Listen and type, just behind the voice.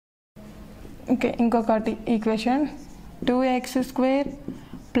Okay, ఇంకొకటి equation 2x square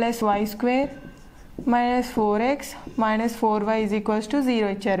plus y square minus 4x minus 4y is equals to 0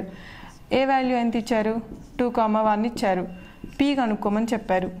 ఇచ్చారు. ఏ value ఎంత ఇచ్చారు? 2,1 ఇచ్చారు. p కనుక్కోమని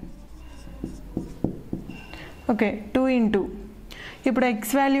చెప్పారు. ఓకే, 2 ఇంటూ ఇప్పుడు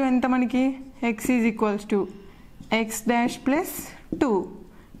x వాల్యూ ఎంత మనకి? x is equals to x dash plus 2,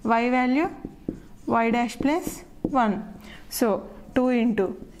 y value y dash plus 1. So 2 into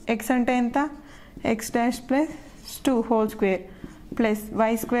x అంటే ఎంత? x dash plus 2 whole square plus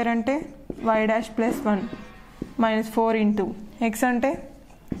y square అంటే y dash plus 1 minus 4 into x అంటే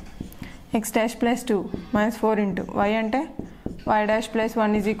x dash plus 2 minus 4 into y అంటే y dash plus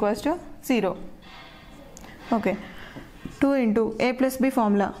 1 is equals to 0. Okay, 2 into a plus b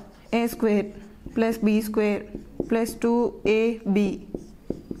formula a square plus b square plus 2ab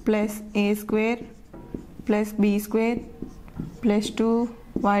plus a square plus b square plus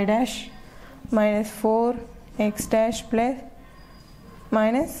 2y dash minus 4x dash plus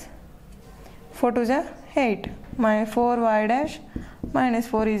minus 4 2 8 minus 4y dash minus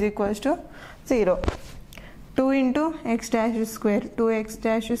 4 is equals to 0. 2 into x dash square 2x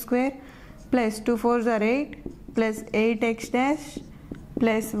dash square plus 2 4 8 plus 8x dash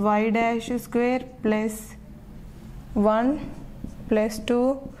plus y dash square plus 1 plus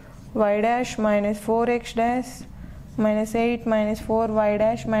 2y dash minus 4x dash minus 8 minus 4y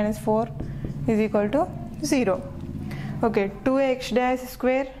dash minus 4 is equal to 0. Okay, 2x dash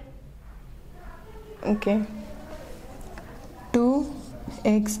square. Okay,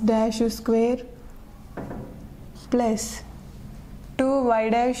 2x dash square plus 2y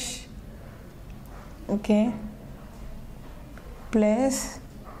dash, okay, plus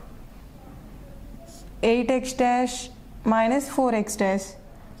 8x dash minus 4x dash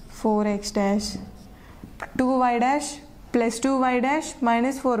 4x dash 2y dash plus 2y dash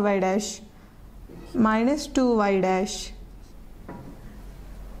minus 4y dash minus 2y dash.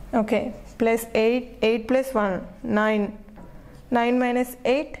 Okay, plus 8 plus 1 9 minus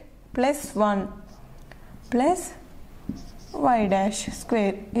 8 plus 1 plus y dash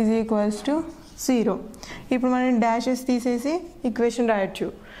square is equals to 0. ఇప్పుడు మనం dashes తీసేసి equation రాయొచ్చు.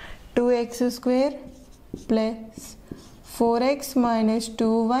 2x square plus 4x minus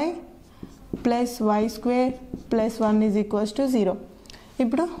 2y plus y square plus 1 is equals to 0.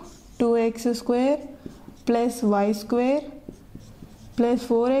 ఇప్పుడు 2x square plus y square plus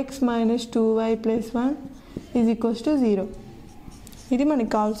 4x minus 2y plus 1 is equals to 0. ఇది మనకి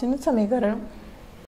కావాల్సిన సమీకరణం.